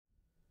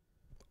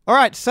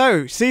Alright,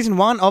 so Season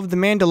 1 of The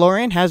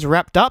Mandalorian has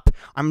wrapped up.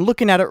 I'm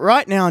looking at it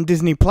right now on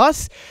Disney+.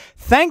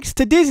 Thanks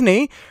to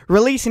Disney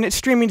releasing its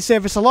streaming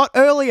service a lot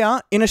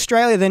earlier in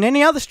Australia than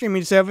any other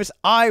streaming service,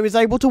 I was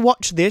able to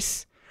watch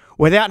this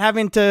without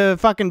having to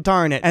fucking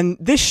torrent it. And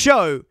this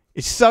show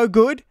is so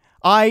good.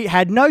 I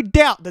had no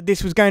doubt that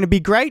this was going to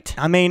be great.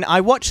 I mean, I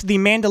watched the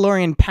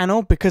Mandalorian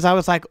panel because I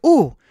was like,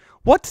 ooh,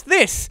 what's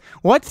this?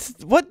 What's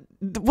the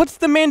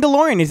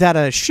Mandalorian? Is that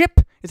a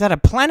ship? Is that a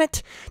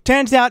planet?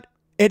 Turns out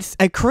it's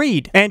a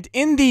creed. And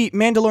in the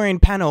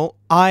Mandalorian panel,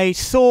 I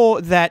saw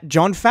that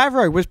Jon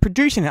Favreau was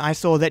producing it. I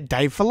saw that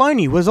Dave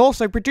Filoni was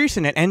also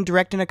producing it and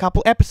directing a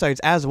couple episodes,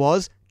 as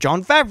was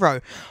Jon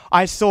Favreau.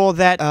 I saw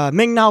that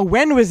Ming-Na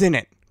Wen was in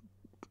it.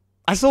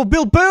 I saw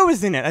Bill Burr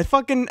was in it. I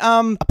fucking,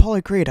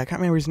 Apollo Creed, I can't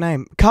remember his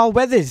name. Carl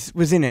Weathers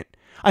was in it.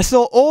 I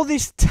saw all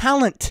this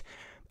talent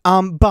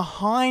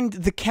behind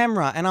the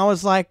camera, and I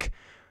was like,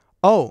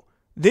 oh,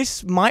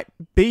 this might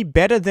be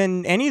better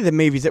than any of the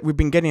movies that we've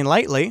been getting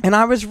lately. And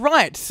I was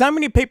right. So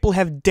many people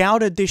have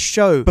doubted this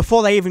show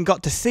before they even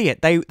got to see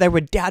it. They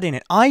were doubting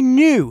it. I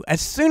knew,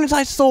 as soon as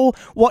I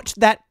watched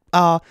that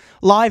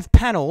live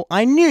panel,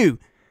 I knew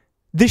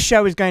this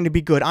show is going to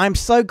be good. I'm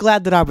so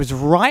glad that I was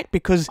right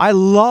because I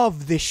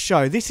love this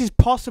show. This is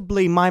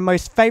possibly my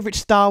most favorite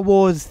Star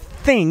Wars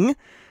thing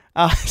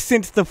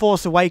since The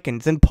Force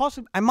Awakens. And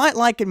I might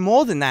like it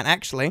more than that,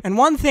 actually. And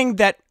one thing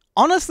that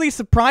honestly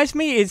surprised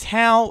me is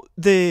how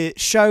the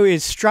show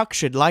is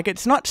structured. Like,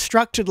 it's not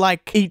structured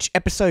like each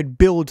episode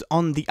builds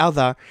on the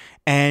other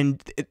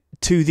and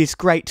to this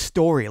great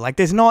story. Like,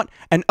 there's not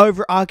an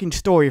overarching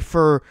story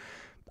for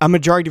a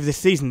majority of the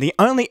season. The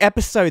only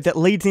episode that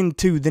leads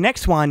into the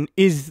next one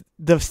is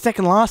the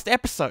second last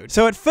episode.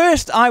 So at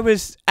first I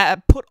was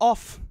put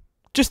off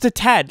just a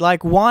tad.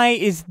 Like, why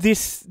is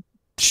this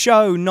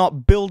show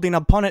not building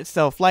upon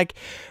itself? Like,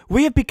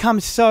 we have become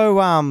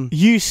so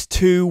used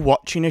to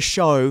watching a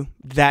show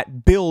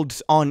that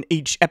builds on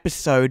each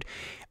episode.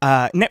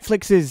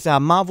 Netflix's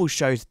Marvel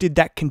shows did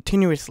that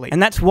continuously,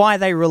 and that's why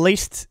they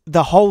released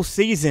the whole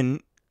season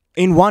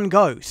in one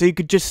go, so you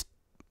could just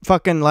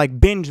fucking like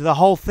binge the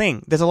whole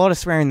thing. There's a lot of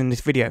swearing in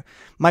this video.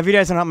 My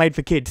videos are not made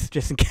for kids,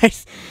 just in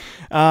case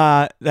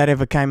that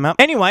ever came up.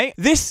 Anyway,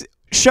 this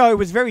show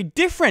was very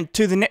different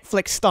to the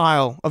Netflix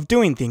style of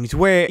doing things,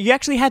 where you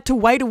actually had to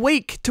wait a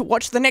week to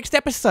watch the next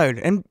episode.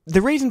 And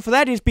the reason for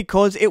that is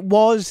because it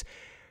was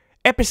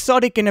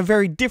episodic in a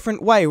very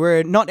different way,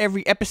 where not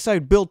every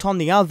episode built on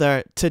the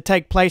other to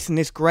take place in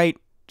this great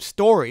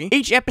story.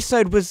 Each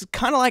episode was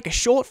kind of like a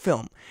short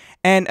film.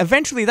 And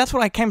eventually, that's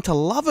what I came to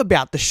love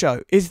about the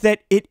show, is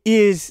that it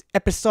is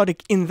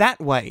episodic in that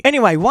way.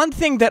 Anyway, one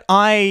thing that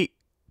I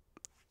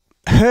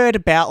heard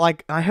about,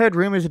 like, I heard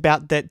rumors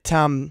about that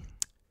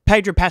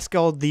Pedro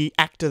Pascal, the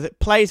actor that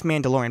plays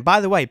Mandalorian.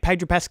 By the way,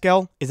 Pedro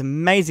Pascal is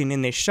amazing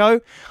in this show.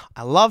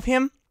 I love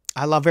him.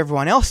 I love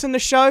everyone else in the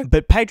show.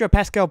 But Pedro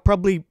Pascal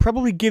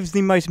probably gives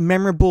the most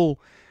memorable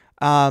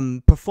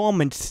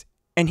performance,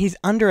 and he's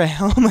under a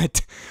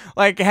helmet.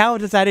 Like, how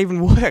does that even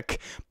work?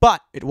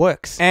 But it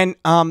works. And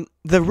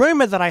the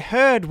rumor that I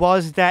heard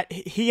was that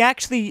he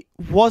actually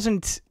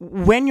wasn't,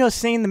 when you're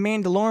seeing The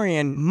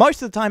Mandalorian,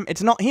 most of the time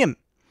it's not him.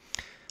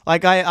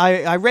 Like,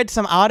 I read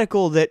some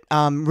article that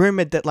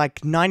rumored that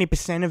like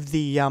 90% of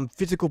the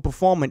physical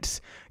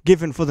performance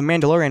given for The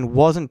Mandalorian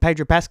wasn't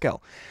Pedro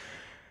Pascal.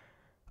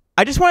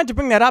 I just wanted to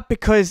bring that up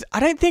because I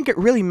don't think it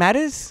really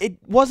matters. It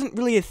wasn't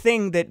really a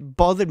thing that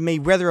bothered me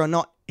whether or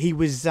not he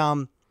was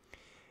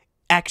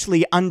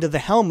actually under the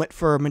helmet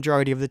for a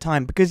majority of the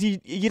time, because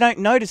you don't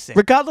notice it.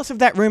 Regardless of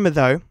that rumor,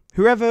 though,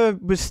 whoever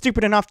was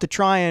stupid enough to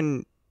try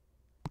and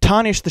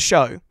tarnish the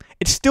show,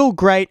 it's still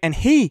great, and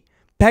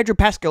Pedro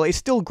Pascal is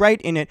still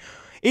great in it,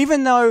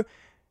 even though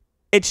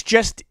it's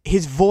just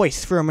his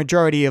voice for a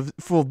majority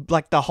for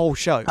like the whole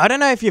show. I don't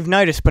know if you've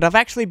noticed, but I've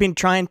actually been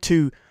trying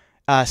to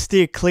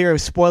steer clear of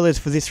spoilers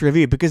for this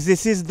review, because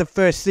this is the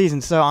first season,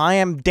 so I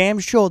am damn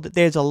sure that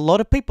there's a lot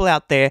of people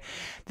out there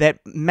that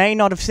may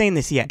not have seen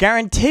this yet.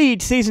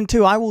 Guaranteed, Season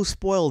 2, I will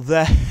spoil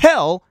the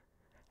hell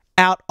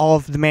out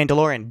of The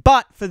Mandalorian.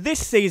 But for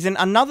this season,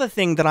 another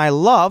thing that I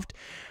loved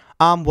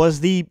was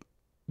the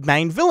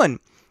main villain.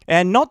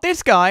 And not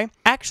this guy,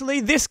 actually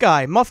this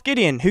guy, Moff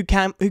Gideon, who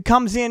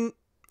comes in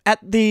at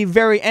the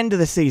very end of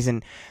the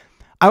season.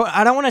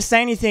 I don't want to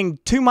say anything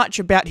too much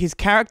about his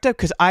character,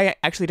 because I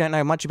actually don't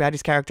know much about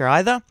his character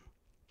either.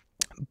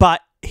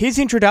 But his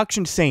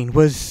introduction scene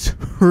was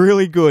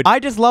really good. I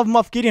just love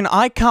Moff Gideon.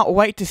 I can't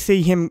wait to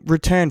see him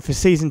return for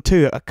Season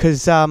 2,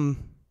 because I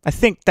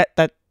think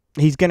that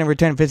he's going to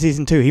return for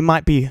Season 2. He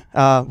might be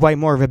way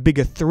more of a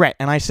bigger threat,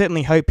 and I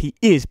certainly hope he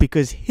is,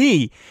 because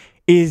he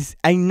is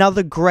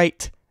another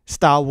great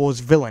Star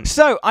Wars villain.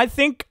 So, I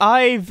think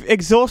I've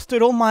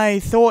exhausted all my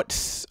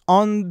thoughts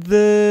on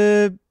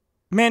the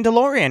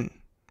Mandalorian.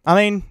 I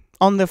mean,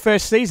 on the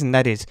first season,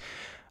 that is.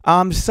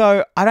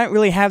 So, I don't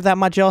really have that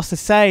much else to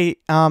say,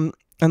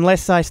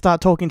 unless I start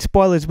talking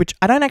spoilers, which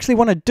I don't actually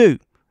want to do.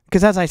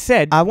 Because as I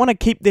said, I want to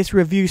keep this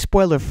review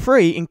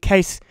spoiler-free in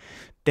case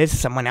there's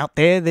someone out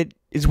there that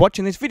is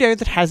watching this video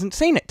that hasn't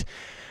seen it.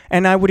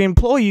 and I would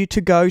implore you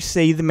to go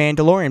see The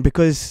Mandalorian,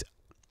 because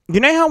you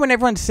know how when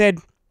everyone said,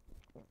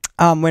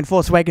 when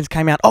Force Awakens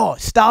came out, oh,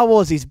 Star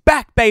Wars is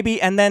back,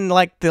 baby, and then,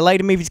 like, the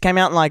later movies came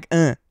out and, like,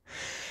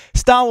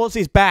 Star Wars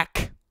is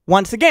back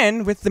once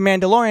again with The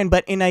Mandalorian,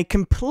 but in a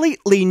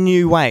completely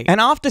new way. And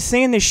after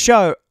seeing this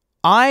show,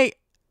 I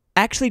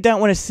actually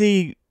don't want to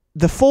see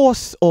the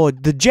Force or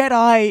the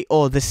Jedi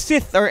or the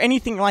Sith or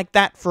anything like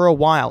that for a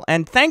while.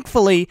 And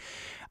thankfully,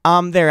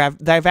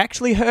 they've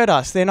actually heard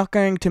us. They're not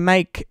going to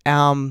make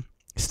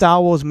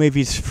Star Wars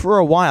movies for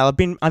a while.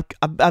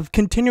 I've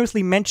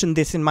continuously mentioned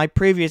this in my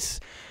previous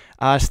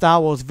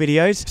Star Wars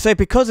videos. So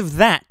because of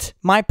that,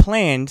 my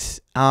plans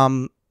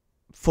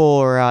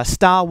for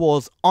Star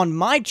Wars on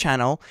my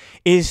channel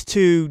is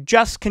to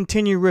just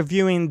continue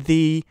reviewing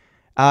the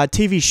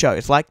TV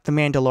shows like The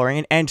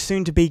Mandalorian and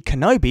soon to be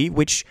Kenobi,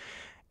 which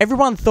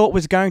everyone thought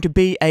was going to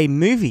be a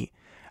movie,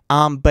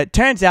 but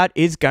turns out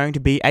is going to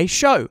be a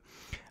show.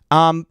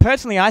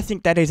 Personally, I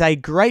think that is a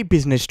great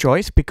business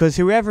choice, because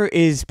whoever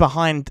is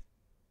behind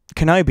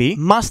Kenobi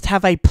must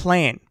have a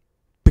plan,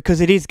 because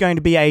it is going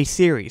to be a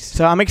series.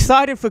 So I'm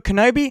excited for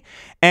Kenobi,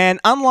 and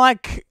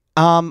unlike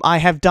I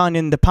have done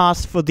in the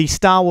past for the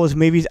Star Wars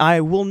movies,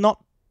 I will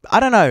not, I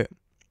don't know.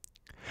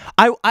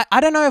 I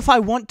don't know if I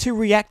want to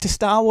react to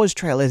Star Wars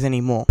trailers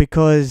anymore,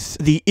 because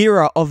the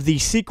era of the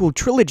sequel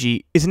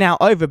trilogy is now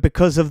over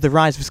because of The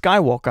Rise of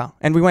Skywalker,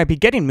 and we won't be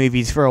getting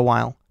movies for a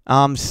while.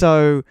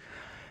 So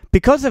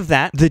because of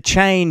that, the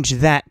change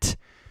that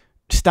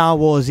Star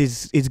Wars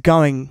is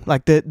going,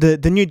 like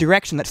the new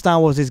direction that Star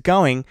Wars is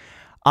going,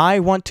 I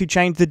want to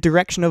change the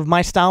direction of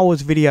my Star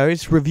Wars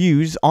videos,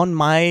 reviews on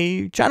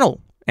my channel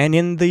and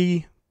in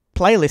the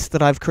playlist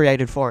that I've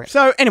created for it.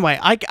 So anyway,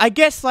 I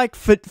guess, like,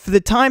 for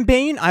the time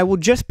being, I will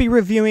just be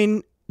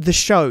reviewing the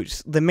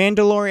shows, The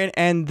Mandalorian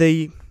and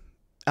the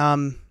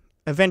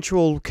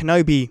eventual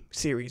Kenobi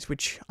series,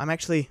 which I'm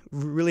actually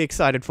really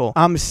excited for.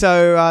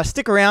 So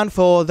stick around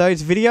for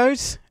those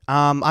videos.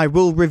 I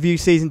will review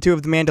Season 2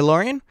 of The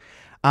Mandalorian,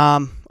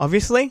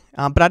 obviously,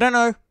 but I don't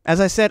know,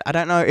 as I said, I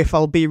don't know if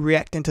I'll be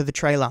reacting to the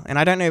trailer, and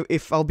I don't know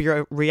if I'll be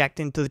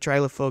reacting to the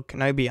trailer for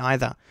Kenobi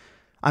either.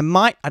 I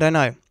might, I don't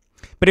know.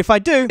 But if I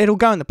do, it'll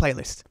go in the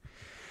playlist.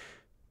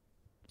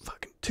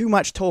 Fucking too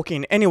much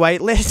talking. Anyway,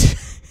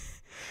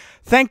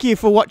 thank you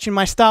for watching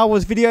my Star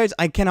Wars videos.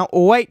 I cannot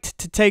wait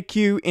to take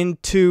you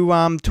into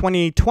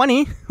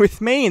 2020 with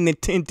me and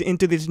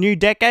into this new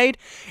decade.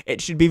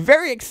 It should be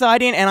very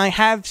exciting, and I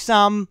have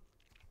some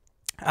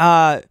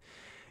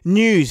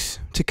news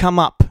to come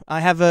up.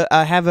 I have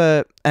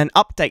an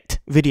update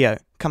video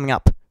coming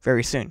up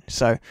very soon.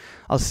 So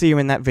I'll see you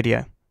in that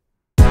video.